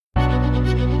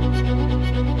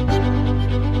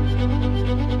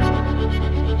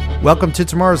Welcome to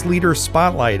tomorrow's Leader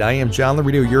Spotlight. I am John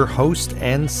Laredo, your host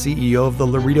and CEO of the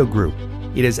Laredo Group.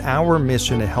 It is our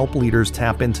mission to help leaders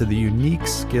tap into the unique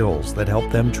skills that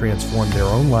help them transform their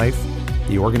own life,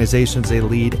 the organizations they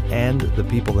lead, and the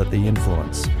people that they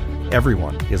influence.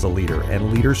 Everyone is a leader,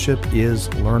 and leadership is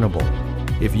learnable.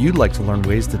 If you'd like to learn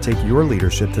ways to take your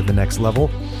leadership to the next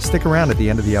level, stick around at the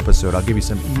end of the episode. I'll give you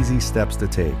some easy steps to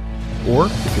take. Or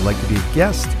if you'd like to be a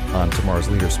guest on tomorrow's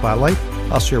Leader Spotlight,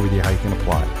 I'll share with you how you can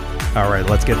apply. All right,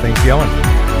 let's get things going.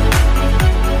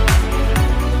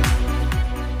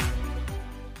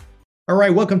 All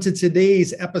right, welcome to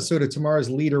today's episode of Tomorrow's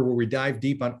Leader, where we dive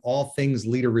deep on all things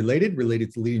leader related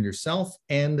to leading yourself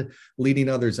and leading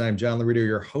others. I'm John Laredo,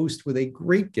 your host, with a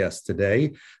great guest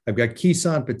today. I've got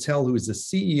Kison Patel, who is the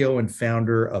CEO and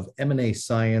founder of M&A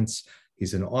Science.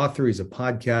 He's an author, he's a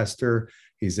podcaster,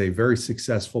 he's a very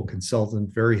successful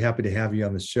consultant. Very happy to have you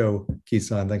on the show,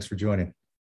 Kison. Thanks for joining.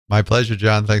 My pleasure,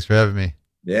 John. Thanks for having me.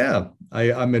 Yeah,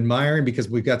 I'm admiring because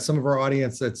we've got some of our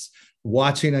audience that's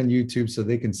watching on YouTube so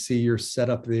they can see your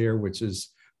setup there, which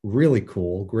is really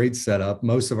cool. Great setup.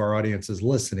 Most of our audience is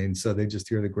listening, so they just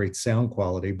hear the great sound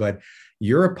quality. But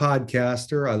you're a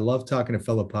podcaster. I love talking to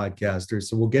fellow podcasters,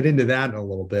 so we'll get into that in a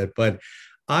little bit. But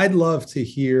I'd love to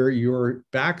hear your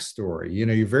backstory. You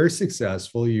know, you're very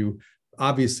successful. You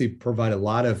obviously provide a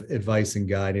lot of advice and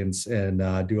guidance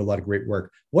and do a lot of great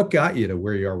work. What got you to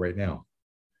where you are right now?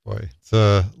 Boy, it's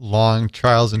a long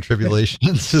trials and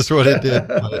tribulations is what it did.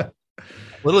 But a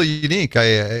little unique.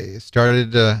 I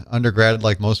started undergrad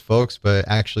like most folks, but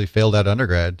actually failed at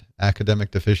undergrad.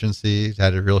 Academic deficiencies,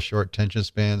 had a real short attention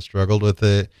span, struggled with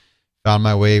it. Found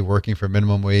my way working for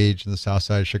minimum wage in the south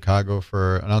side of Chicago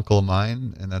for an uncle of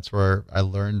mine. And that's where I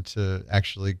learned to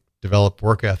actually develop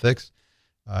work ethics.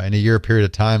 In a year period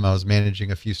of time, I was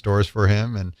managing a few stores for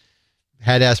him and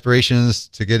had aspirations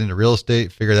to get into real estate,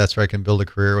 figure that's where I can build a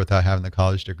career without having the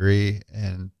college degree,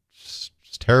 and just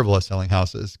terrible at selling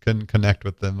houses. Couldn't connect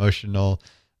with the emotional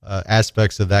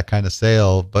aspects of that kind of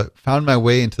sale, but found my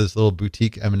way into this little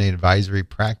boutique M&A advisory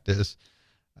practice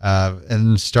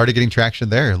and started getting traction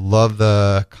there. Love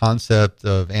the concept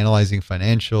of analyzing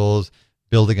financials,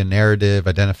 building a narrative,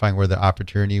 identifying where the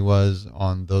opportunity was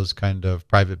on those kind of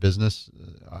private business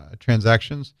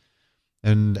transactions.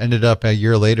 And ended up a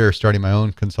year later starting my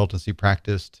own consultancy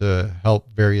practice to help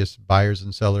various buyers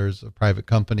and sellers of private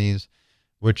companies,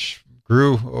 which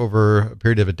grew over a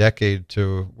period of a decade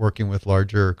to working with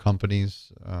larger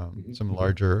companies, some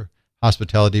larger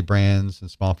hospitality brands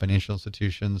and small financial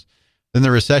institutions. Then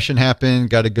the recession happened,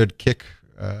 got a good kick,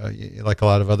 like a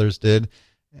lot of others did,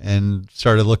 and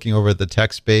started looking over at the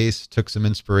tech space, took some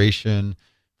inspiration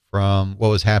from what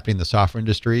was happening in the software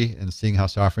industry and seeing how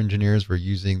software engineers were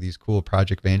using these cool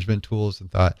project management tools,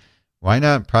 and thought, why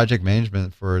not project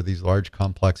management for these large,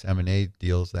 complex M&A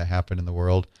deals that happen in the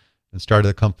world? And started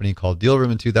a company called Deal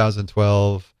Room in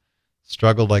 2012,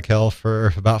 struggled like hell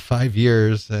for about 5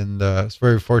 years. And I was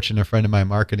very fortunate. A friend of my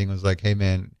marketing was like, hey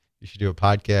man, you should do a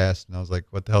podcast. And I was like,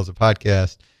 what the hell's a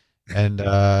podcast? And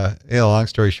long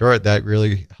story short, that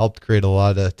really helped create a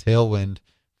lot of tailwind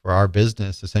for our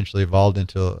business. Essentially evolved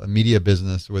into a media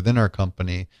business within our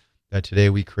company that today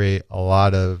we create a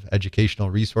lot of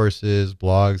educational resources,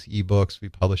 blogs, ebooks. We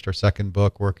published our second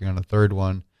book, working on a third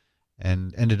one,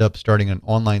 and ended up starting an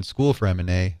online school for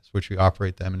M&A, which we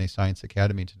operate the M&A Science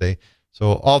Academy today.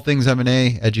 So all things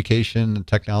M&A, education, and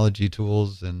technology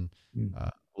tools, and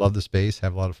love the space,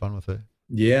 have a lot of fun with it.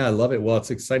 Yeah, I love it. Well, it's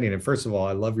exciting. And first of all,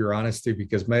 I love your honesty,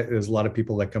 because there's a lot of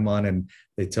people that come on and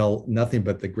they tell nothing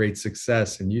but the great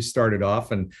success. And you started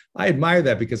off, and I admire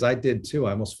that because I did too.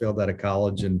 I almost failed out of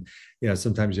college. And,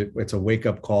 sometimes it's a wake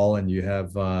up call and you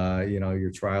have,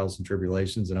 your trials and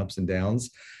tribulations and ups and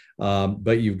downs.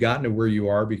 But you've gotten to where you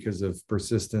are because of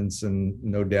persistence and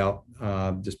no doubt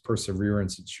just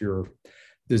perseverance. It's your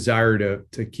desire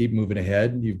to keep moving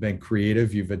ahead. You've been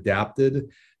creative, you've adapted.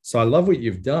 So I love what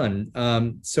you've done.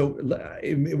 So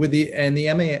with the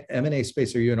M&A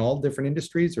space, are you in all different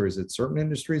industries, or is it certain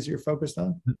industries that you're focused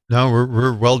on? No,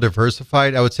 we're well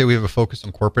diversified. I would say we have a focus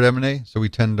on corporate M&A. So we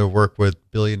tend to work with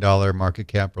 $1 billion market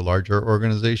cap or larger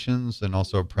organizations, and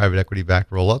also private equity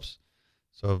backed roll-ups.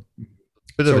 So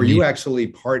are you actually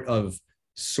part of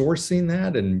sourcing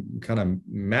that and kind of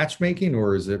matchmaking,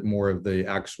 or is it more of the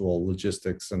actual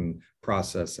logistics and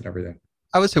process and everything?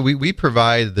 I would say we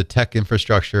provide the tech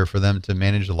infrastructure for them to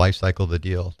manage the life cycle of the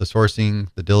deal, the sourcing,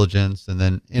 the diligence, and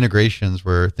then integrations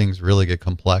where things really get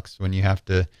complex when you have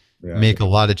to make a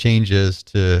lot of changes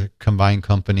to combine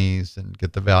companies and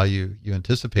get the value you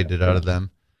anticipated out of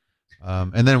them.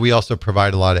 And then we also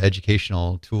provide a lot of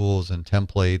educational tools and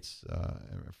templates,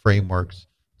 frameworks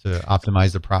to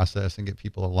optimize the process and get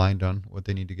people aligned on what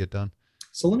they need to get done.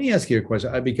 So let me ask you a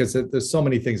question because there's so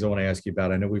many things I want to ask you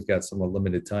about. I know we've got some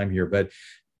limited time here, but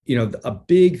a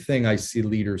big thing I see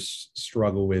leaders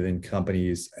struggle with in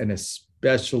companies, and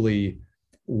especially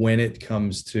when it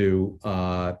comes to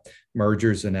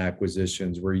mergers and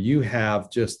acquisitions, where you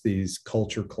have just these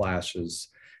culture clashes.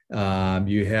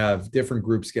 You have different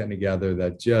groups getting together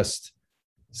that just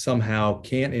somehow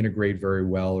can't integrate very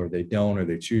well, or they don't, or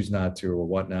they choose not to, or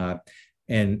whatnot.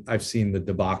 And I've seen the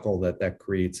debacle that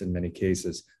creates in many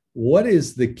cases. What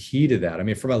is the key to that? I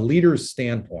mean, from a leader's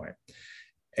standpoint,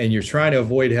 and you're trying to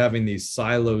avoid having these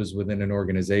silos within an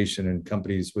organization and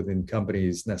companies within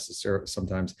companies necessarily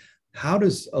sometimes,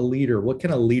 what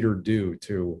can a leader do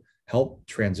to help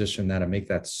transition that and make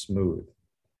that smooth?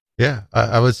 Yeah,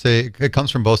 I would say it comes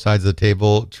from both sides of the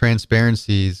table.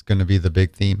 Transparency is going to be the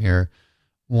big theme here.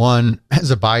 One,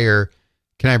 as a buyer,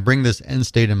 can I bring this end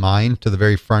state in mind to the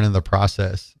very front of the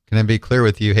process? Can I be clear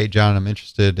with you? Hey, John, I'm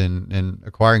interested in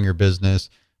acquiring your business,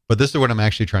 but this is what I'm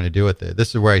actually trying to do with it. This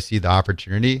is where I see the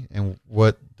opportunity and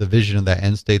what the vision of that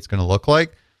end state is going to look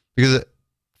like. Because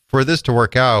for this to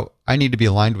work out, I need to be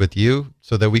aligned with you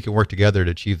so that we can work together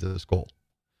to achieve this goal.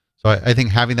 So I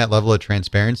think having that level of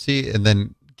transparency and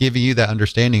then giving you that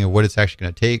understanding of what it's actually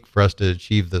going to take for us to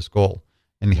achieve this goal,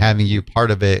 and having you part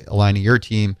of it, aligning your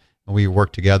team, and we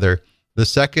work together. The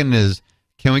second is,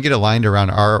 can we get aligned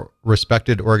around our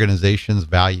respected organization's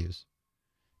values?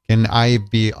 Can I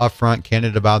be upfront,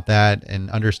 candid about that, and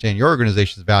understand your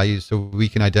organization's values so we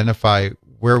can identify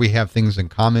where we have things in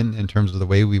common in terms of the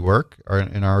way we work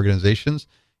in our organizations,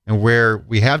 and where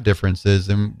we have differences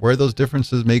and where those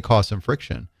differences may cause some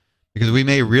friction? Because we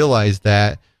may realize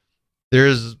that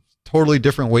there's totally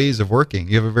different ways of working.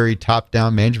 You have a very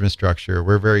top-down management structure.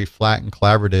 We're very flat and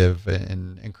collaborative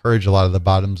and encourage a lot of the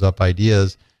bottoms-up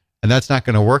ideas, and that's not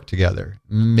going to work together.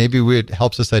 Maybe it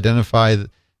helps us identify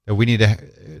that we need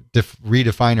to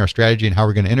redefine our strategy and how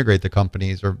we're going to integrate the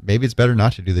companies, or maybe it's better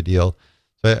not to do the deal.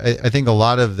 So I think a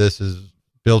lot of this is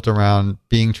built around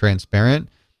being transparent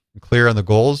and clear on the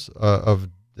goals of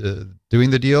doing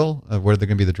the deal, of what are going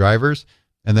to be the drivers,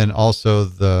 and then also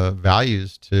the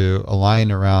values to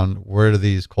align around where are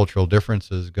these cultural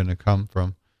differences going to come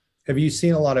from. Have you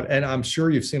seen a lot of, and I'm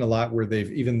sure you've seen a lot where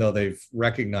even though they've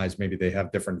recognized maybe they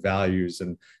have different values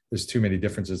and there's too many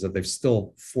differences, that they've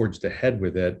still forged ahead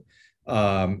with it.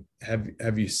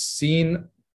 Have you seen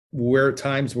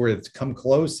times where it's come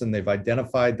close and they've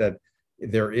identified that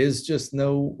there is just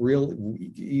no real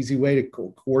easy way to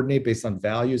coordinate based on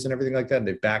values and everything like that, and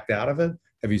they've backed out of it?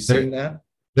 Have you seen that?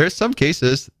 There's some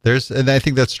cases, and I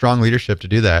think that's strong leadership to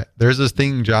do that. There's this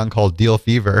thing, John, called deal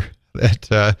fever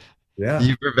that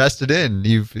you've invested in.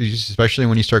 Especially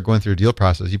when you start going through a deal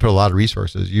process, you put a lot of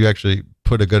resources. You actually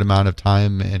put a good amount of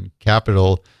time and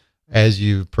capital as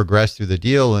you progress through the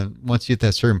deal. And once you hit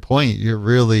that certain point, you're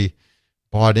really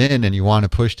bought in and you want to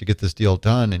push to get this deal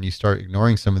done, and you start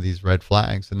ignoring some of these red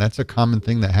flags. And that's a common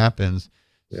thing that happens.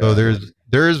 Yeah. So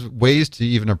there's ways to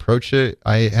even approach it.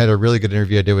 I had a really good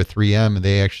interview I did with 3M, and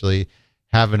they actually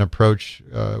have an approach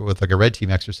with like a red team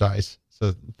exercise.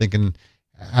 So thinking,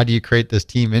 how do you create this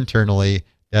team internally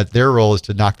that their role is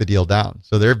to knock the deal down?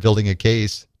 So they're building a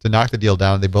case to knock the deal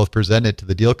down. They both present it to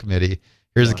the deal committee.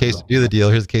 Here's the case to do the deal.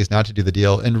 Here's the case not to do the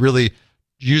deal. And really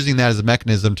using that as a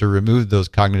mechanism to remove those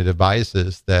cognitive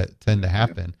biases that tend to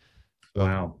happen. So,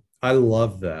 wow. I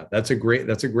love that. That's a great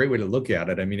way to look at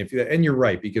it. I mean, and you're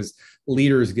right, because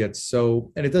leaders get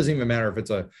so, and it doesn't even matter if it's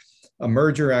a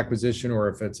merger acquisition or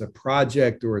if it's a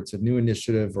project or it's a new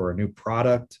initiative or a new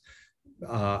product.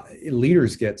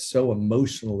 Leaders get so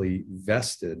emotionally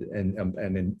vested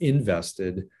and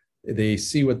invested. They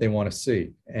see what they want to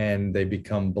see, and they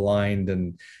become blind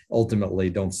and ultimately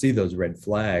don't see those red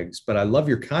flags. But I love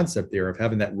your concept there of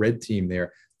having that red team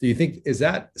there. Do you think, is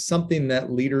that something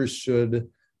that leaders should,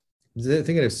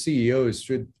 thinking of CEOs,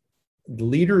 should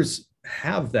leaders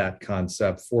have that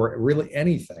concept for really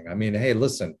anything? I mean, hey,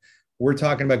 listen, we're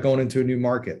talking about going into a new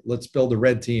market. Let's build a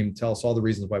red team. Tell us all the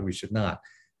reasons why we should not.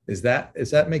 Does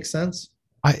that make sense?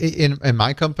 In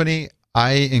my company,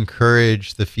 I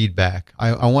encourage the feedback.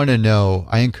 I want to know.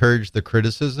 I encourage the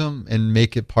criticism and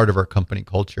make it part of our company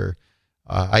culture.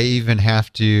 I even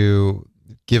have to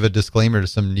give a disclaimer to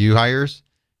some new hires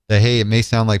that, hey, it may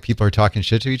sound like people are talking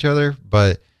shit to each other,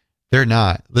 but they're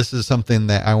not. This is something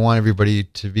that I want everybody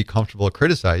to be comfortable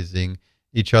criticizing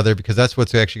each other, because that's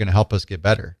what's actually going to help us get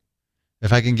better.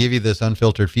 If I can give you this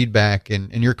unfiltered feedback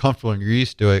and you're comfortable and you're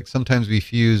used to it, sometimes we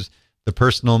fuse the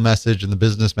personal message and the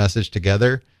business message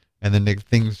together, and then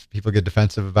people get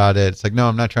defensive about it. It's like, no,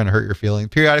 I'm not trying to hurt your feelings.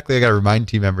 Periodically, I got to remind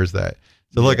team members that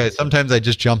So look, Yeah. sometimes I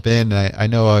just jump in. And I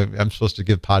know I'm supposed to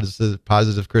give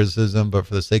positive criticism, but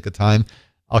for the sake of time,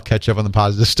 I'll catch up on the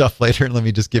positive stuff later. And let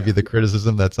me just give you Yeah. the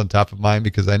criticism that's on top of mind,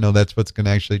 because I know that's what's going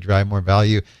to actually drive more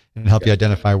value and help you Yeah.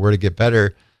 identify where to get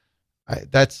better.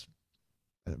 That's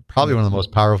probably Yeah. one of the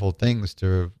most powerful things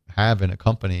to have in a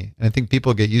company. And I think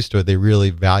people get used to it. They really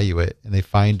value it, and they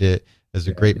find it as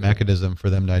a Yeah. great mechanism for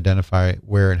them to identify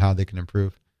where and how they can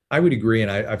improve. I would agree. And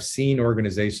I've seen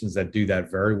organizations that do that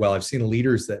very well. I've seen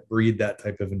leaders that breed that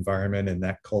type of environment and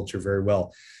that culture very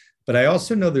well. But I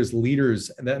also know there's leaders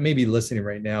that may be listening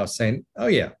right now saying, "Oh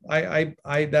yeah,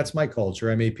 that's my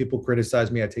culture. I mean, people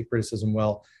criticize me. I take criticism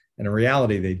well." And in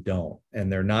reality, they don't, and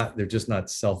they're not. They're just not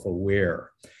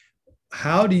self-aware.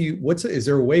 How do you? Is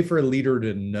there a way for a leader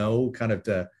to know, kind of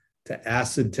to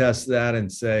acid test that and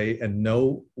say and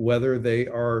know whether they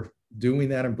are doing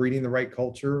that and breeding the right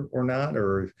culture or not,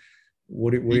 or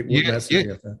what You, message you, do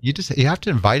you have to? you have to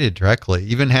invite it directly,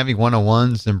 even having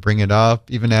one-on-ones and bring it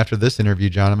up. Even after this interview,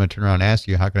 John, I'm going to turn around and ask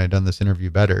you, how can I have done this interview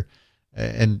better?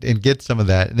 And get some of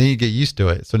that. And then you get used to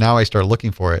it. So now I start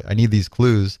looking for it. I need these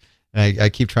clues, and I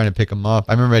keep trying to pick them up.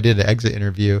 I remember I did an exit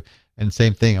interview, and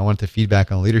same thing. I wanted the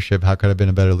feedback on leadership. How could I have been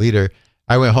a better leader?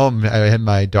 I went home. I had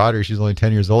my daughter. She's only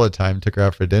 10 years old at the time. Took her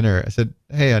out for dinner. I said,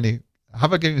 "Hey, honey, how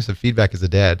about giving me some feedback as a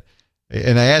dad?"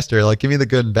 And I asked her, like, give me the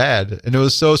good and bad. And it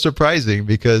was so surprising,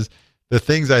 because the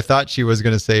things I thought she was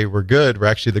going to say were good were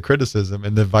actually the criticism,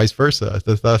 and the vice versa.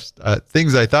 The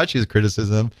things I thought she was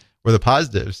criticism were the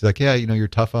positives. She's like, yeah, you're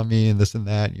tough on me and this and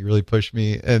that. And you really push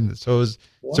me. And so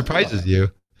surprises Wow.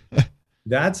 you.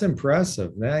 That's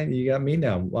impressive, man. You got me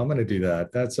now. I'm going to do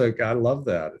that. I love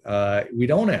that. We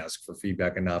don't ask for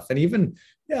feedback enough. And even,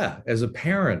 yeah, as a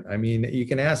parent, I mean, you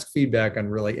can ask feedback on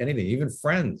really anything, even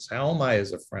friends. How am I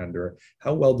as a friend, or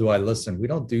how well do I listen? We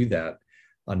don't do that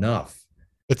enough.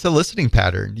 It's a listening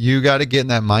pattern. You got to get in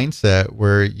that mindset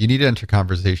where you need to enter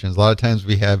conversations. A lot of times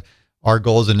we have our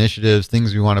goals, initiatives,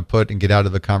 things we want to put and get out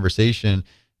of a conversation.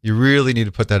 You really need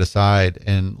to put that aside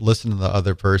and listen to the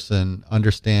other person,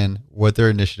 understand what their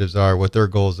initiatives are, what their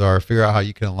goals are, figure out how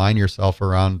you can align yourself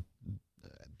around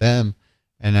them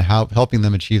and how helping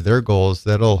them achieve their goals.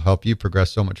 That'll help you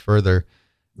progress so much further.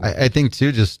 I think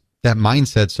too, just that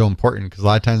mindset's so important, because a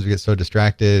lot of times we get so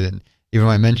distracted. And even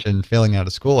when I mentioned failing out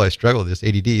of school, I struggle with this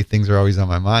ADD. Things are always on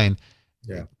my mind.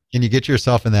 Yeah. Can you get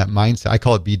yourself in that mindset? I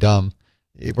call it be dumb,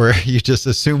 where you just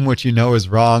assume what you know is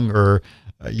wrong, or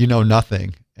you know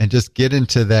nothing, and just get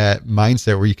into that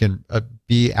mindset where you can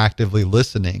be actively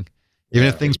listening. Even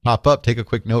if Yeah. things pop up, take a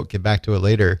quick note, get back to it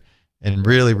later, and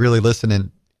really, really listen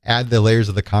and add the layers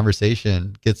of the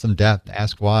conversation, get some depth,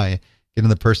 ask why, get in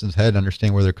the person's head,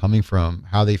 understand where they're coming from,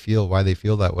 how they feel, why they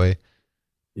feel that way.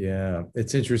 Yeah,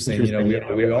 it's interesting.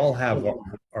 We all have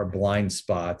our blind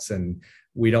spots, and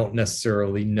we don't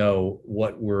necessarily know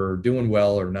what we're doing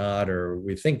well or not, or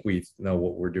we think we know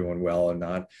what we're doing well or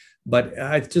not. But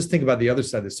I just think about the other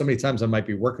side. There's so many times I might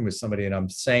be working with somebody and I'm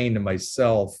saying to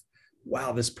myself,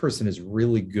 wow, this person is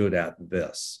really good at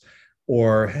this.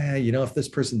 Or, hey, if this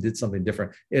person did something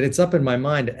different, and it's up in my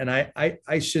mind, and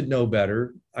I should know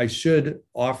better. I should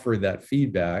offer that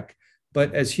feedback,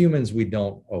 but as humans we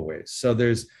don't always. So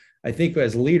I think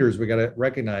as leaders we got to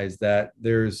recognize that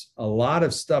there's a lot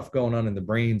of stuff going on in the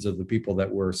brains of the people that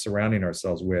we're surrounding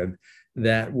ourselves with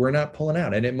that we're not pulling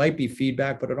out. And it might be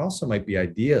feedback, but it also might be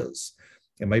ideas.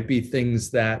 It might be things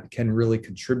that can really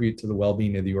contribute to the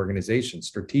well-being of the organization,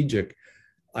 strategic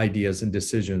ideas and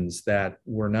decisions that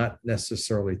we're not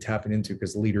necessarily tapping into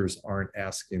because leaders aren't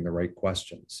asking the right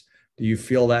questions. Do you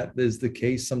feel that is the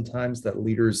case sometimes, that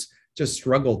leaders just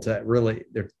struggle to really,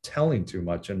 they're telling too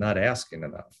much and not asking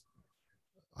enough?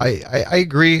 I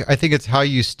agree. I think it's how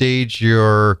you stage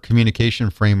your communication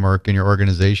framework in your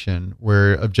organization,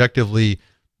 where objectively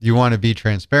you want to be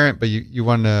transparent, but you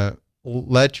want to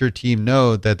let your team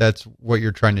know that that's what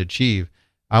you're trying to achieve.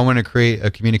 I want to create a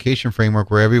communication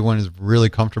framework where everyone is really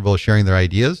comfortable sharing their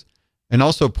ideas and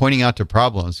also pointing out to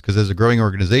problems, because as a growing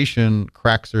organization,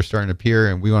 cracks are starting to appear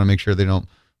and we want to make sure they don't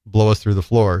blow us through the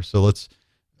floor. So let's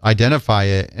identify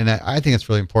it. And I think it's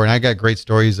really important. I got great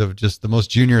stories of just the most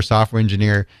junior software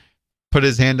engineer put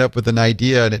his hand up with an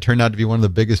idea and it turned out to be one of the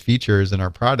biggest features in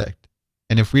our product.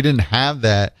 And if we didn't have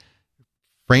that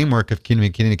framework of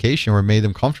communication where it made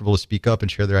them comfortable to speak up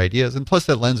and share their ideas, and plus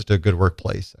that lends to a good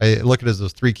workplace. I look at it as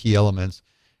those three key elements: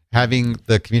 having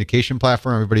the communication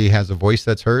platform, everybody has a voice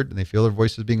that's heard and they feel their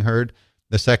voice is being heard.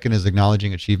 The second is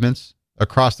acknowledging achievements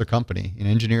across the company.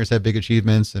 Engineers have big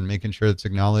achievements and making sure it's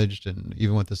acknowledged, and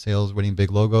even with the sales winning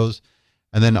big logos.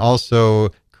 And then also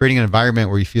creating an environment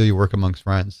where you feel you work amongst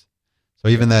friends. So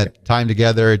even that time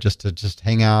together, just to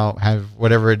hang out, have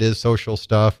whatever it is, social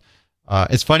stuff,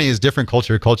 It's funny, it's different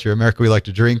culture to culture. America, we like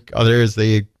to drink. Others,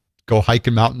 they go hike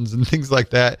in mountains and things like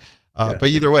that. Yeah. But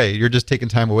either way, you're just taking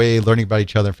time away, learning about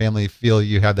each other, family, feel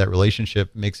you have that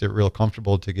relationship, makes it real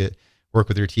comfortable to get work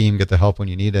with your team, get the help when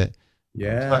you need it.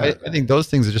 Yeah. I think those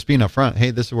things are just being upfront.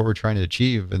 Hey, this is what we're trying to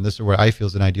achieve, and this is what I feel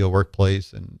is an ideal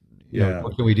workplace, and Yeah.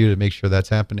 what can we do to make sure that's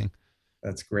happening?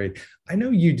 That's great. I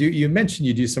know you do. You mentioned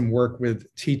you do some work with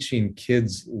teaching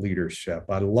kids leadership.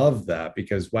 I love that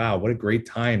because wow, what a great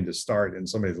time to start in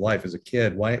somebody's life as a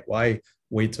kid. Why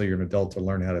wait till you're an adult to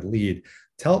learn how to lead?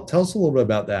 Tell us a little bit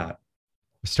about that.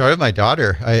 I started with my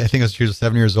daughter. I think as she was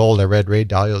 7 years old, I read Ray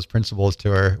Dalio's Principles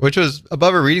to her, which was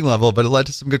above her reading level, but it led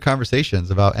to some good conversations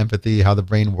about empathy, how the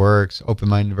brain works,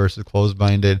 open-minded versus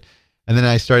closed-minded. And then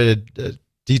I started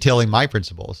detailing my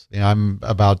principles. I'm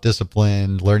about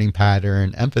discipline, learning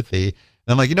pattern, empathy. And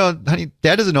I'm like, honey,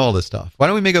 dad doesn't know all this stuff. Why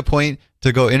don't we make a point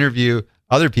to go interview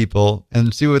other people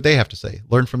and see what they have to say,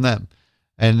 learn from them?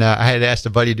 And I had asked a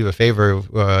buddy to do a favor,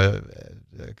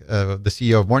 the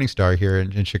CEO of Morningstar here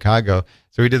in Chicago.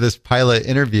 So we did this pilot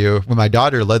interview when my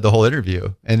daughter led the whole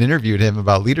interview and interviewed him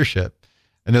about leadership.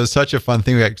 And it was such a fun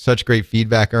thing. We got such great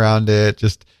feedback around it.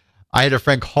 Just, I had a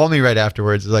friend call me right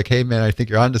afterwards. It's like, hey man, I think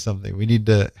you're onto something. We need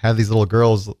to have these little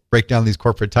girls break down these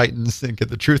corporate titans and get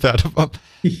the truth out of them.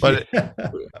 But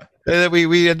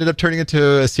we ended up turning it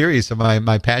into a series. So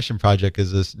my passion project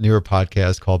is this newer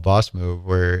podcast called Boss Move,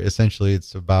 where essentially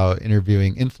it's about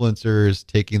interviewing influencers,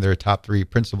 taking their top 3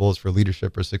 principles for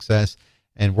leadership or success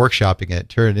and workshopping it,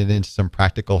 turning it into some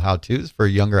practical how-tos for a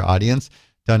younger audience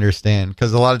to understand.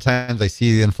 Because a lot of times I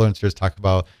see the influencers talk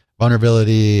about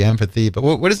vulnerability, empathy, but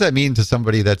what does that mean to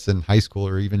somebody that's in high school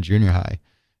or even junior high?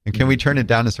 And can we turn it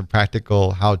down to some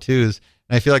practical how-tos?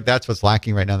 And I feel like that's what's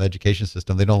lacking right now in the education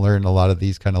system. They don't learn a lot of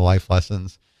these kind of life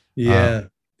lessons. Yeah,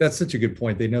 that's such a good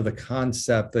point. They know the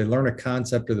concept, they learn a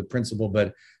concept or the principle,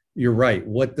 but you're right.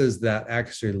 What does that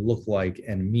actually look like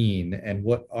and mean? And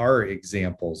what are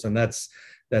examples? And that's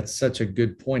such a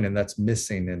good point, and that's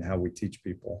missing in how we teach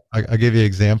people. I'll give you an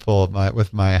example of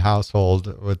with my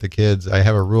household with the kids. I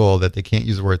have a rule that they can't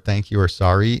use the word thank you or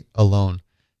sorry alone.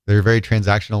 They're very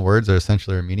transactional words that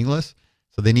essentially are meaningless.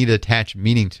 So they need to attach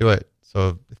meaning to it.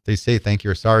 So if they say thank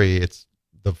you or sorry, it's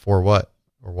the for what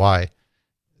or why.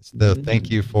 It's the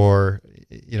thank you for,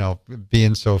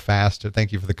 being so fast, or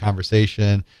thank you for the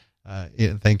conversation.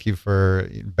 Thank you for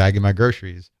bagging my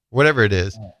groceries, whatever it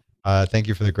is. Thank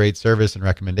you for the great service and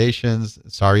recommendations.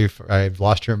 Sorry, I've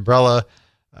lost your umbrella.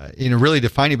 Really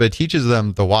defining, but it teaches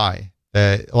them the why.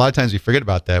 A lot of times we forget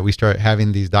about that. We start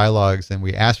having these dialogues and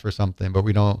we ask for something, but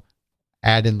we don't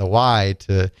add in the why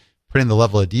to put in the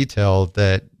level of detail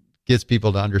that gets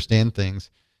people to understand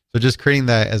things. So just creating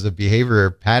that as a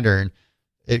behavior pattern,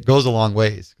 it goes a long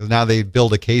ways, because now they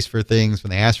build a case for things.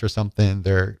 When they ask for something,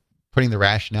 they're putting the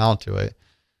rationale to it.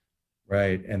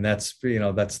 Right. And that's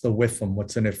the with them.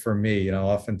 What's in it for me?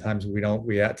 Oftentimes we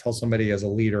tell somebody as a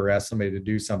leader, ask somebody to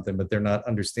do something, but they're not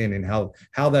understanding how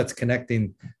that's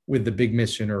connecting with the big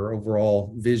mission or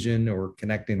overall vision, or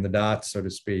connecting the dots, so to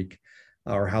speak,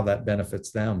 or how that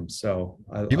benefits them. So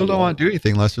People don't want to do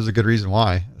anything unless there's a good reason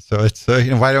why. So it's,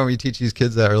 why don't we teach these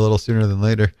kids that a little sooner than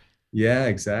later? Yeah,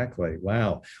 exactly.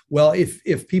 Wow. Well,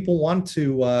 if people want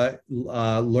to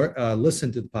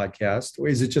listen to the podcast,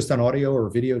 is it just on audio or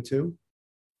video too?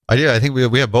 I do. I think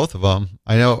we have both of them.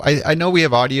 I know we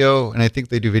have audio, and I think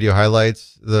they do video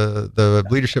highlights. The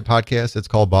leadership podcast, it's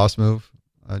called Boss Move,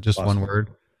 just one Awesome.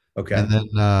 word. Okay. And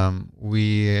then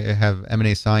we have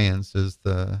M&A Science is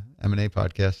the M&A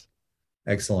podcast.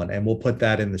 Excellent. And we'll put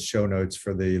that in the show notes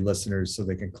for the listeners so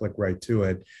they can click right to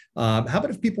it. How about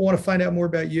if people want to find out more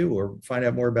about you or find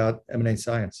out more about M&A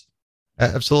Science?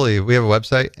 Absolutely. We have a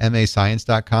website,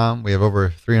 mascience.com. We have over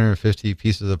 350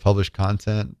 pieces of published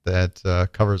content that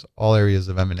covers all areas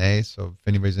of M&A. So if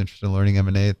anybody's interested in learning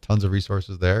M&A, tons of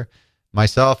resources there.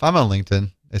 Myself, I'm on LinkedIn.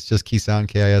 It's just Kison,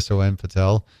 Kison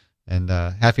Patel. And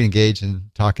happy to engage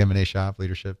and talk M&A shop,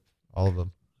 leadership, all of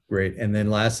them. Great. And then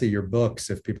lastly, your books,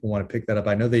 if people want to pick that up.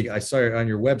 I know I saw it on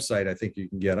your website. I think you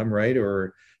can get them, right?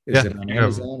 Or is it on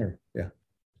Amazon or yeah?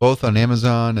 Both on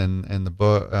Amazon and the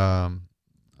book on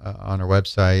our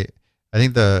website. I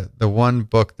think the one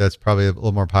book that's probably a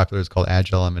little more popular is called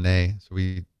Agile M&A. So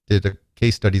we did a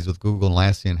case studies with Google and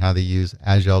Atlassian how they use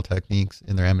agile techniques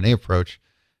in their M&A approach,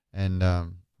 and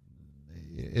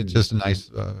it's just a nice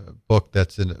book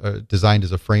that's designed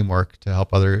as a framework to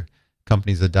help other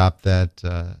companies adopt that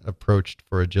approach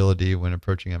for agility when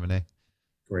approaching M&A.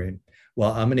 Great.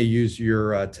 Well, I'm going to use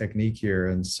your technique here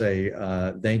and say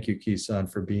thank you,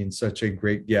 Kison, for being such a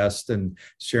great guest and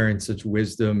sharing such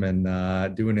wisdom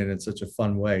and doing it in such a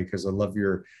fun way, because I love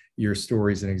your your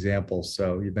stories and examples.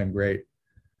 So you've been great.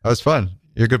 That was fun.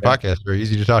 You're a good Yeah. podcaster,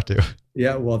 easy to talk to.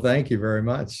 Yeah, well, thank you very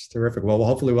much. Terrific. Well,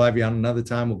 hopefully we'll have you on another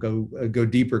time. We'll go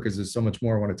deeper because there's so much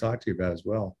more I want to talk to you about as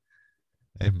well.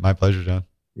 Hey, my pleasure, John.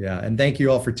 Yeah. And thank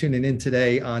you all for tuning in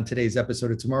today on today's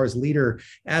episode of Tomorrow's Leader.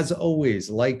 As always,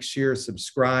 like, share,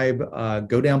 subscribe,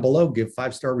 go down below, give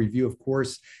 5-star review, of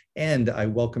course. And I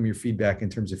welcome your feedback in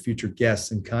terms of future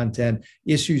guests and content,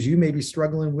 issues you may be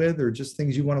struggling with, or just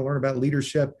things you want to learn about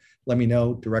leadership. Let me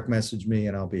know, direct message me,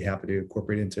 and I'll be happy to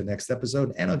incorporate it into the next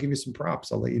episode. And I'll give you some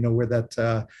props. I'll let you know where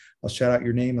I'll shout out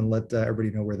your name and let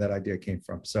everybody know where that idea came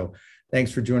from. So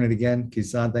thanks for joining again.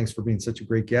 Kison, thanks for being such a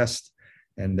great guest.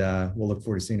 And we'll look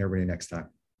forward to seeing everybody next time.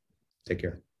 Take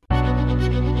care.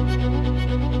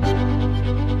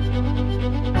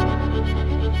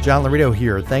 John Laurito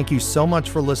here. Thank you so much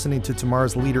for listening to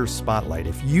Tomorrow's Leader Spotlight.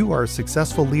 If you are a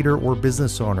successful leader or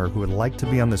business owner who would like to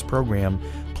be on this program,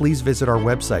 please visit our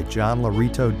website,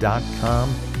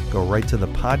 johnlaurito.com. Go right to the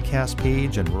podcast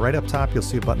page, and right up top, you'll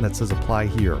see a button that says Apply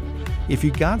Here. If you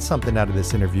got something out of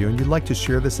this interview and you'd like to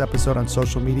share this episode on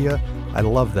social media, I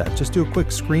love that. Just do a quick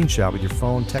screenshot with your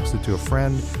phone, text it to a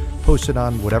friend, post it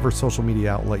on whatever social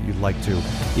media outlet you'd like to.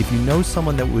 If you know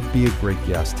someone that would be a great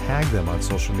guest, tag them on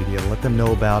social media, let them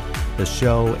know about the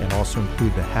show, and also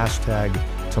include the hashtag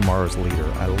Tomorrow's Leader.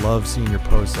 I love seeing your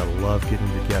posts. I love getting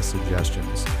your guest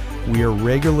suggestions. We are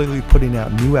regularly putting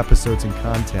out new episodes and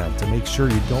content. To make sure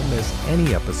you don't miss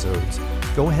any episodes,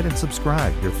 go ahead and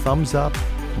subscribe. Your thumbs up,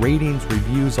 ratings,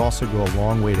 reviews also go a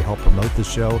long way to help promote the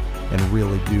show and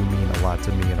really do mean a lot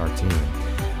to me and our team.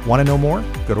 Want to know more?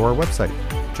 Go to our website,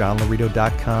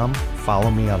 johnlaurito.com.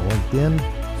 Follow me on LinkedIn,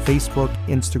 Facebook,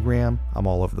 Instagram. I'm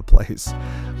all over the place.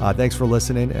 Thanks for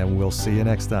listening, and we'll see you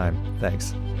next time.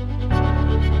 Thanks.